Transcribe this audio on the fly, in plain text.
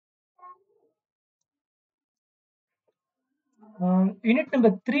Unit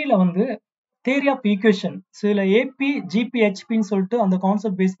number 3ல வந்து theory of equation. So இதில் AB GB ஹெச்பின்னு சொல்லிட்டு அந்த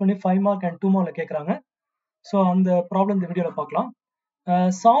கான்செப்ட் பேஸ் பண்ணி 5 மார்க் அண்ட் 2 மார்க்ல கேட்குறாங்க. ஸோ அந்த ப்ராப்ளம் இந்த வீடியோவில் பார்க்கலாம்.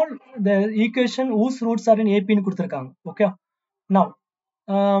 Solve the equation ஊஸ் roots R இன் ஏபின்னு கொடுத்துருக்காங்க. ஓகே, நவ்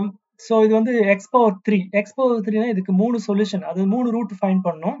ஸோ இது வந்து எக்ஸ் பவர் 3னா இதுக்கு 3 சொல்யூஷன், அது 3 ரூட் ஃபைண்ட்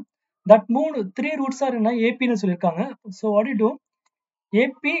பண்ணணும். தட் 3 ரூட்ஸ் ஆர் என்ன ஏபின்னு சொல்லியிருக்காங்க. So what you two,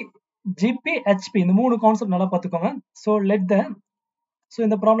 AB GB HP இந்த 3 கான்செப்ட் நல்லா பார்த்துக்கோங்க. ஸோ லெட் த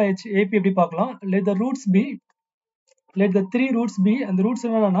இந்த ப்ராப்ளம் ஏபி எப்படி பார்க்கலாம். let the 3 roots be, அந்த ரூட்ஸ்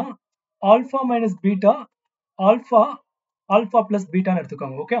என்னன்னா alpha minus beta, alpha plus பீட்டான்னு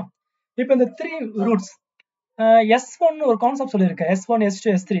எடுத்துக்கோங்க. ஓகே, இப்போ இந்த 3 ரூட்ஸ் S1 ஒரு கான்செப்ட் சொல்லியிருக்கேன். S1 S2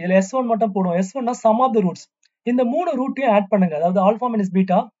 S3. இதுல S1 மட்டும் போடும். S1 some of the roots. இந்த 3 ரூட்டையும் ஆட் பண்ணுங்க. அதாவது alpha minus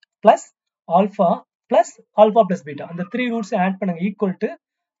beta plus alpha plus beta, அந்த 3 ரூட்ஸ் ஆட் பண்ணுங்க ஈக்குவல் டு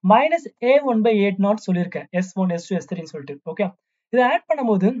மைனஸ் A1/8 சொல்லியிருக்கேன். S1 S2 S3 சொல்லிட்டு. ஓகே, இதை ஆட்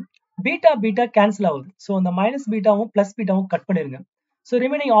பண்ணும்போது பீட்டா கேன்சல் ஆகுது. ஸோ அந்த மைனஸ் பீட்டாவும் பிளஸ் பீட்டாவும் கட் பண்ணிருங்க. ஸோ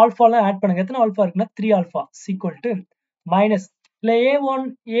ரிமைனிங் ஆல்ஃபாலாம் ஆட் பண்ணுங்க. எத்தனை ஆல்ஃபா இருக்குன்னா 3 ஆல்ஃபா ஈக்குவல் டு மைனஸ் இல்லை A1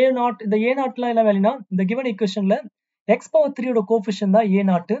 A0. இந்த A0லாம் என்ன வேலைன்னா இந்த கிவன் ஈக்குவேஷன்ல எக்ஸ் பவர் 3யோட கோஎஃபிஷியன்ட் தான்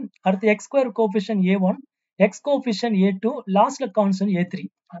A0. அடுத்து X square coefficient A1, X coefficient A2, லாஸ்ட்ல constant A3.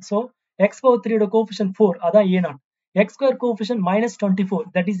 So X power 3யோட coefficient 4, அதான் A0. X square coefficient -24,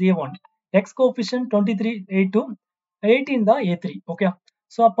 that is A1. X coefficient 23 A2, 18 தான் A3. ஓகே,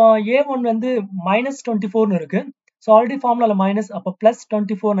 ஸோ அப்போ A1 வந்து -24 இருக்கு. So already ஃபார்முலால minus, அப்போ plus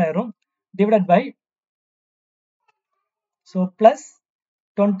 24 ஆயிரும் divided by, so plus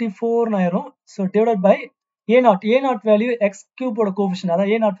 24 ஆயிரும். So divided by A0 value X கியூபோட coefficient,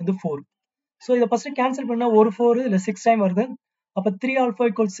 அதான் A0 வந்து 4. ஸோ இதை ஃபர்ஸ்ட் கேன்சல் பண்ணா ஒரு 4 இல்லை 6 டைம் வருது. அப்போ 3 ஆல்ஃபா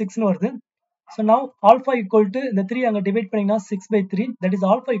ஈக்குவல் 6ன்னு வருது. So now alpha equal to இந்த 3 அங்கே டிவைட் பண்ணிங்கன்னா 6/3, தட் இஸ்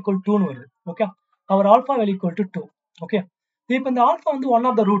ஆல்ஃபா ஈக்குவல் 2ன்னு வருது. Okay, our alpha value equal to 2. Okay, இப்போ இந்த ஆல்ஃபா வந்து ஒன்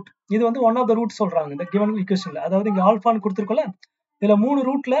ஆஃப் த ரூட், இது வந்து ஒன் ஆஃப் த ரூட் சொல்றாங்க இந்த கிவன் ஈக்குவேஷன்ல. அதாவது இங்க ஆல்ஃபான்னு கொடுத்துருக்கோம்ல, இதுல 3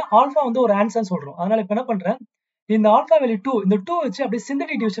 ரூட்ல ஆல்ஃபா வந்து ஒரு ஆன்சர் சொல்றோம். அதனால இப்போ என்ன பண்றேன், இந்த ஆல்ஃபா வேல்யூ 2, இந்த 2 வச்சு அப்படியே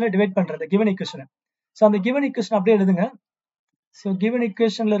சிந்தடிக் டிவிஷன்ல டிவைட் பண்றேன் இந்த கிவன் ஈக்குவேஷனை. ஸோ அந்த கிவன் ஈக்குவேஷன் அப்படியே எழுதுங்க. ஸோ கிவன்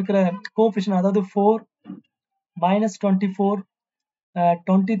ஈக்குவேஷன்ல இருக்கிற கோஎஃபிஷியன்ட், அதாவது 4 -24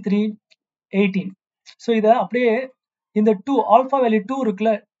 23 18. ஸோ இதை அப்படியே இந்த 2 ஆல்ஃபா வேல்யூ 2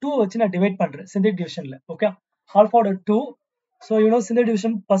 இருக்குல்ல, 2 வச்சு நான் டிவைட் பண்றேன் synthetic டிவிஷன்ல. Okay, ஆல்ஃபாவோட 2. So synthetic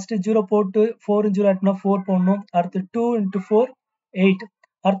division first 0 போட்டு 4 0 ஆட் பண்ணா 4 போடணும். அடுத்து 2 × 4 8.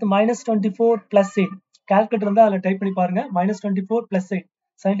 அடுத்து -24 + 8. கால்குலேட்டர் இருந்தால் அதில் டைப் பண்ணி பாருங்க. -24 + 8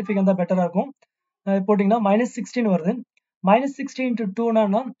 சயின்டிஃபிக் இருந்தால் பெட்டரா இருக்கும். போட்டிங்கன்னா -16 வருது. -16 × 2னா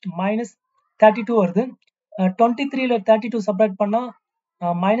 -32 வருது. 23ல 32 சப்ராக்ட் பண்ணா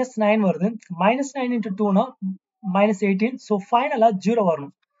 -9 வருது. -9 × 2னா -18. ஸோ ஃபைனலா 0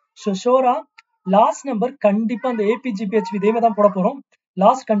 வரணும். ஸோ ஷோரா லாஸ்ட் நம்பர் கண்டிப்பா இந்த ஏபிஜிபிஹெச்பி இதே மாதிரி தான் போட போறோம்.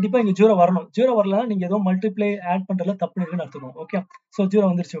 லாஸ்ட் கண்டிப்பா இங்க 0 வரணும். 0 வரலன்னா நீங்க ஏதோ மல்டிப்ளை ஆட் பண்றதுல தப்பு இருக்குன்னு அர்த்தம். ஓகே, ஸோ 0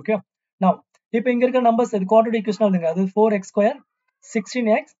 வந்துருச்சு. ஓகே, நவ் இப்போ இங்க இருக்க நம்பர்ஸ் இது குவாட்ரேட்டிக் ஈக்குவேஷன் எழுதுங்க. அது 4x²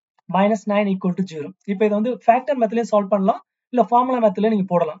 16x -9 = 0. இப்போ இதை வந்து ஃபேக்டர் மெத்தட்லயும் சால்வ் பண்ணலாம், இல்ல ஃபார்முலா மெத்தட்லயும் நீங்க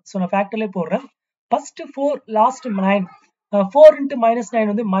போடலாம். ஸோ நான் ஃபேக்டர்லயே போடுறேன். First 4 last 9. 4 × -9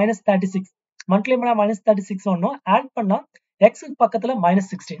 வந்து -36. மல்டிப்ளை பண்ணா -36 வரணும். ஆட் பண்ணா x பக்கத்துல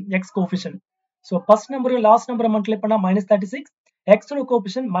 -16 x coefficient. So first number last நம்பரை மல்டிப்ளை பண்ணா -36, x ஓட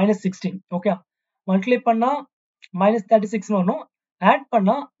கோஎஃபிஷியன்ட் -16. ஓகே, மல்டிப்ளை பண்ணா -36 வரணும். ஆட்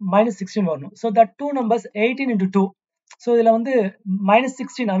பண்ணா -16 வரணும். So that 2 numbers 18 × 2. ஸோ இதுல வந்து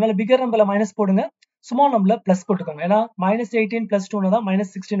 -16, அதனால பிகர் நம்பர்ல மைனஸ் போடுங்க, ஸ்மால் நம்பர்ல பிளஸ் போட்டுக்கோங்க. ஏன்னா -18 + 2 தான்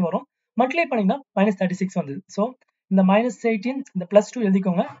 -16 வரும். மல்டிப்ளை பண்ணீங்கன்னா -36 வந்தது. ஸோ இந்த -18 இந்த +2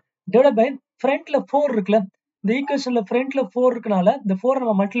 எழுதிக்கோங்க. டிவைட் பை ஃப்ரண்ட்ல 4 இருக்குல்ல, இந்த ஈக்குவேஷன்ல ஃப்ரண்ட்ல 4 இருக்கனால இந்த 4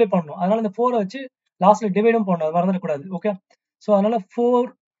 நம்ம மல்டிப்ளை பண்ணணும். அதனால இந்த 4 வச்சு லாஸ்ட்ல டிவைடும் பண்ணணும், அது மறந்துடக்கூடாது. ஓகே, ஸோ அதனால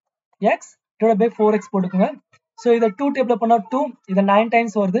 4x டிவைட் பை 4x போட்டுக்கோங்க. ஸோ இதை 2 டேபிள் பண்ணா 2, இதை 9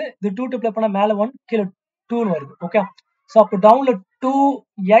 டைம்ஸ் வருது. இது 2 டேபிள் பண்ணா மேல 1 கீழே 2 வருது. ஓகே, ஸோ அப்போ டவுன்ல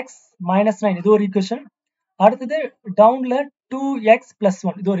 2x -9 இது ஒரு ஈக்குவேஷன். அடுத்தது டவுன்ல 2x +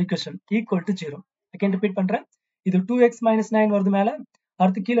 1 இது ஒரு equation equal to 0. Again repeat பண்றேன். இது 2x -9 வருது மேல.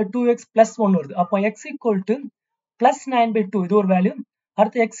 அடுத்து கீழே 2x + 1 வருது. அப்போ x = +9/2 இது ஒரு வேல்யூ.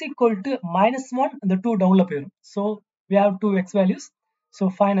 அடுத்து x = -1, இந்த 2 டவுன்ல போயிடும். So we have 2x values. So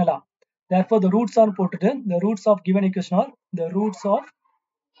ஃபைனலா therefore the roots are போட்டுட்டு the roots of given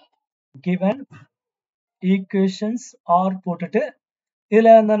equation are போட்டுட்டு இதுல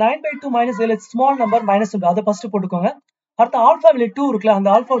இந்த 9/2 மைனஸ் இதுல ஸ்மால் நம்பர் -2 அதை ஃபர்ஸ்ட் போட்டுக்கோங்க. அடுத்து ஆல்ஃபா வேல்யூ 2 இருக்குல்ல, அந்த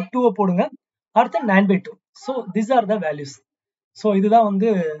ஆல்ஃபா 2 போடுங்க. அடுத்து 9/2. So these are the values. So இதுதான் வந்து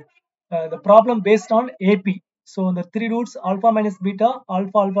the problem based on AP. So இந்த 3 roots alpha minus beta,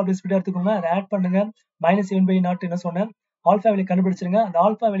 alpha plus beta எடுத்துக்கோங்க. அதை ஆட் பண்ணுங்க. -7/0 என்ன சொன்னேன், ஆல்ஃபா வேல்யூ கண்டுபிடிச்சிருங்க. அந்த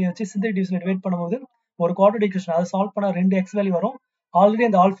ஆல்ஃபா வேல்யூ வச்சு சிந்தட்டிக் டிவிஷன் டிவைட் பண்ணும்போது ஒரு குவாட்ரேட்டிக் ஈக்குவேஷன் அதை சால்வ் பண்ணா 2 எக்ஸ் வேல்யூ வரும். ஆல்ரெடி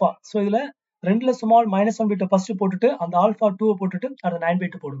அந்த ஆல்ஃபா, ஸோ இதுல 2ல ஸ்மால் -1 பிட்டை ஃபர்ஸ்ட் போட்டுட்டு அந்த ஆல்ஃபா 2 போட்டுட்டு அதை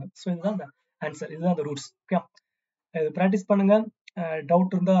 9/2 போடுங்க. ஸோ இதுதான் அந்த ஆன்சர், இதுதான் அந்த ரூட்ஸ். ஓகே, இது ப்ராக்டிஸ் பண்ணுங்க.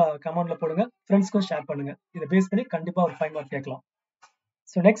 டவுட் இருந்தா கமெண்ட்ல போடுங்க, ஃப்ரெண்ட்ஸ்க்கும் ஷேர் பண்ணுங்க. இதை பேஸ் பண்ணி கண்டிப்பா ஒரு 5 மார்க் கேட்கலாம்.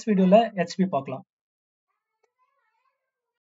 ஸோ நெக்ஸ்ட் வீடியோல ஹெச்பி பார்க்கலாம்.